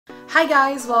Hi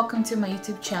guys, welcome to my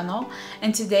YouTube channel,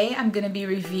 and today I'm gonna be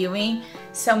reviewing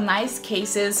some nice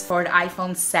cases for the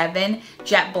iPhone 7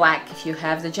 Jet Black. If you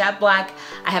have the Jet Black,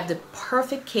 I have the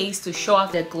perfect case to show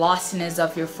off the glossiness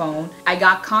of your phone. I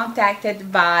got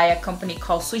contacted by a company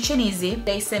called SwitchEasy.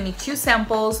 They sent me two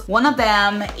samples. One of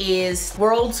them is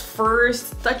world's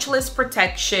first touchless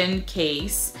protection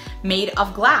case made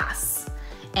of glass.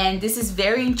 And this is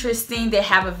very interesting. They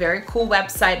have a very cool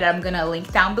website that I'm gonna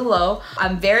link down below.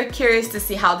 I'm very curious to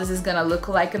see how this is gonna look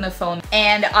like on the phone.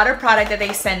 And the other product that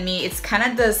they sent me, it's kind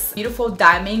of this beautiful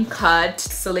diamond cut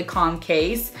silicone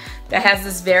case that has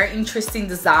this very interesting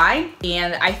design.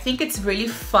 And I think it's really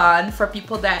fun for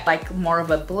people that like more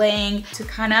of a bling to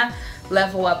kind of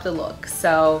level up the look.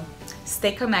 So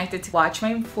stay connected to watch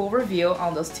my full review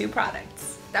on those two products.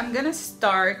 I'm gonna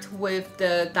start with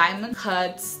the diamond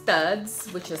cut studs,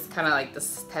 which is kind of like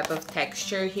this type of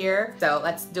texture here. So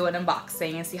let's do an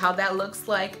unboxing and see how that looks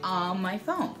like on my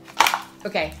phone.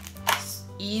 Okay,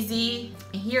 easy.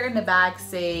 Here in the back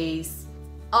says,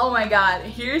 oh my god,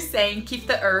 here's saying keep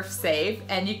the earth safe,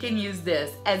 and you can use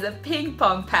this as a ping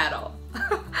pong paddle.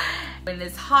 When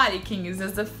it's hot, you can use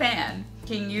as a fan. You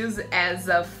can use as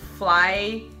a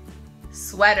fly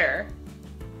sweater.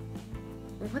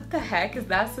 What the heck is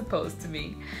that supposed to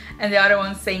mean? And the other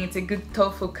one's saying it's a good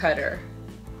tofu cutter.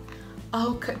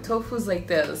 Oh, cut tofu's like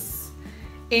this.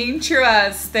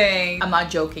 Interesting. I'm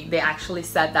not joking. They actually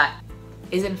said that.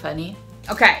 Isn't funny?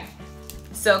 Okay.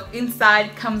 So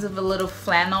inside comes with a little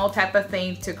flannel type of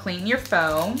thing to clean your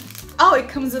phone. Oh, it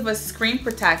comes with a screen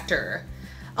protector.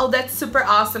 Oh, that's super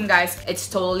awesome, guys. It's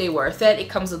totally worth it. It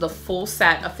comes with a full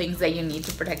set of things that you need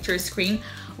to protect your screen,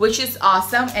 which is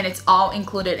awesome, and it's all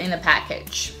included in the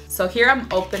package. So here I'm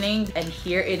opening, and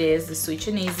here it is, the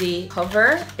SwitchEasy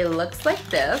cover. It looks like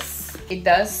this. It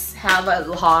does have a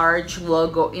large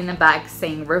logo in the back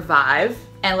saying Revive.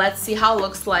 And let's see how it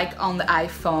looks like on the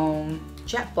iPhone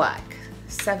Jet Black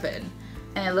 7.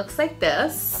 And it looks like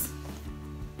this.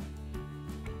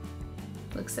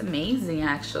 Looks amazing,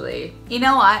 actually. You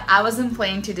know what? I wasn't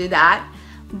planning to do that,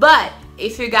 but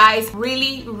if you guys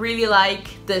really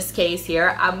like this case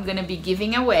here, I'm gonna be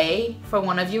giving away for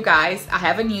one of you guys. I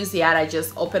haven't used yet, I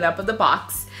just opened up the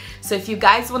box. So if you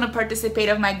guys want to participate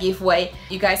of my giveaway,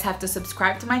 you guys have to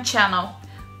subscribe to my channel,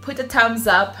 put a thumbs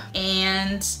up,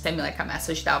 and send me like a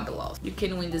message down below. You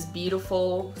can win this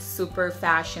beautiful super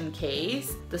fashion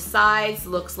case. The size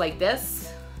looks like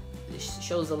this. It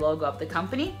shows the logo of the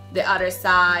company. The other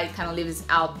side kind of leaves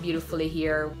out beautifully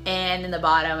here, and in the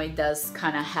bottom it does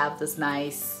kind of have this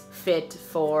nice fit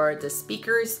for the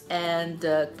speakers and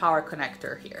the power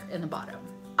connector here in the bottom.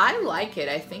 I like it.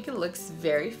 I think it looks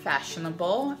very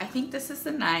fashionable. I think this is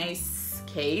a nice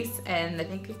case, and I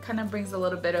think it kind of brings a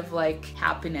little bit of like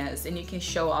happiness, and you can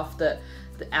show off the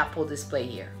Apple display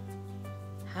here.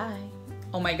 Hi.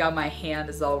 Oh my god, my hand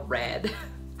is all red.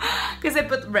 Because I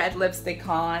put red lipstick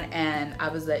on, and I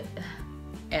was like,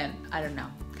 and I don't know,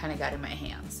 kind of got in my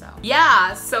hand. So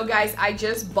yeah, so guys, I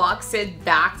just boxed it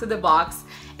back to the box,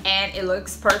 and it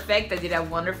looks perfect. I did a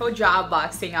wonderful job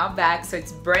boxing out back, so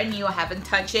it's brand new. I haven't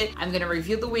touched it. I'm gonna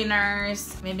reveal the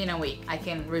winners. Maybe in a week I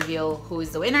can reveal who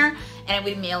is the winner, and I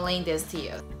will be mailing this to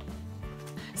you.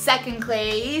 Second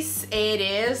place, it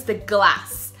is the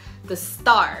glass, the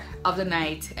star of the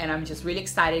night, and I'm just really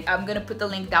excited. I'm gonna put the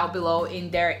link down below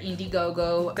in their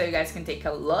Indiegogo so you guys can take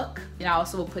a look. And I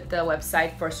also will put the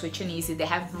website for SwitchEasy. They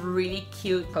have really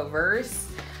cute covers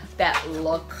that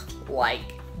look like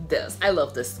this. I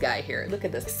love this guy here. Look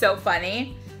at this. So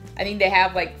funny. I think they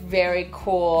have like very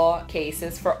cool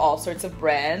cases for all sorts of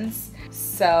brands.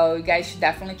 So you guys should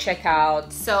definitely check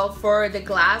out. So for the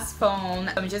glass phone,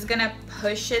 I'm just gonna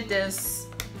push it this.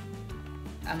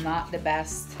 I'm not the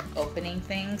best opening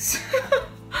things.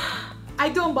 I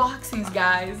do unboxings,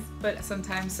 guys, but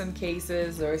sometimes some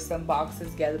cases or some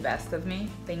boxes get the best of me.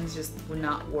 Things just would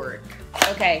not work.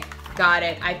 Okay, got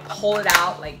it. I pull it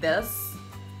out like this,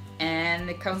 and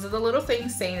it comes with a little thing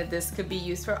saying that this could be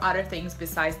used for other things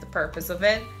besides the purpose of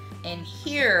it. And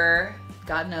here,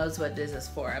 God knows what this is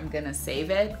for. I'm gonna save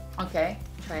it. Okay,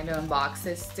 trying to unbox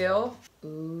it still.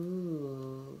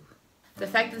 Ooh. The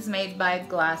fact it's made by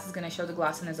glass is gonna show the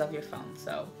glossiness of your phone.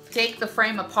 So take the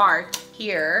frame apart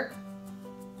here.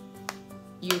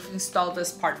 You've installed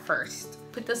this part first.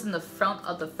 Put this in the front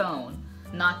of the phone,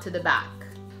 not to the back.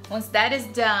 Once that is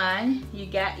done, you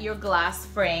get your glass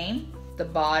frame, the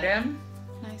bottom.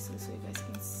 Nicely so you guys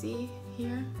can see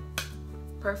here.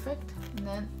 Perfect. And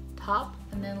then top,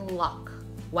 and then lock.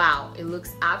 Wow, it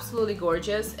looks absolutely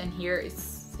gorgeous. And here it's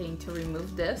saying to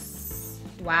remove this.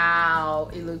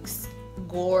 Wow, it looks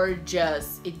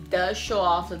gorgeous. It does show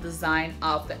off the design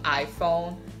of the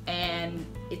iPhone and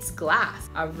it's glass.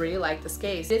 I really like this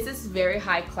case. This is very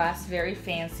high class, very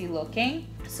fancy looking.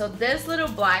 So this little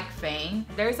black thing,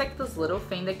 there's like this little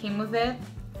thing that came with it.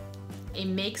 It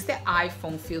makes the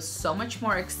iPhone feel so much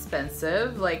more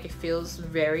expensive. Like it feels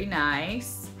very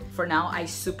nice. For now, I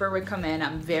super recommend.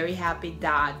 I'm very happy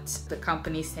that the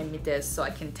company sent me this so I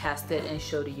can test it and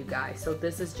show to you guys. So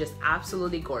this is just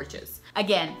absolutely gorgeous.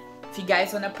 Again, if you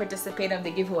guys want to participate on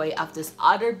the giveaway of this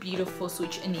other beautiful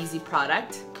SwitchEasy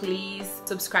product, please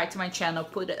subscribe to my channel,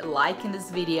 put a like in this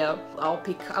video. I'll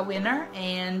pick a winner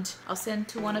and I'll send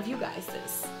to one of you guys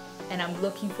this. And I'm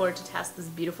looking forward to test this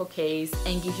beautiful case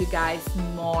and give you guys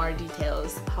more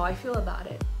details how I feel about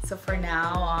it. So for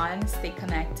now on, stay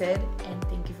connected and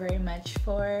thank you very much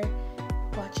for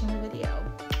watching the video.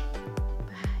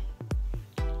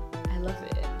 Bye. I love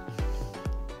it.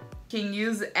 You can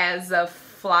use as a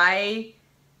fly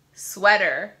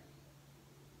sweater.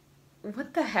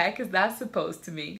 What the heck is that supposed to mean?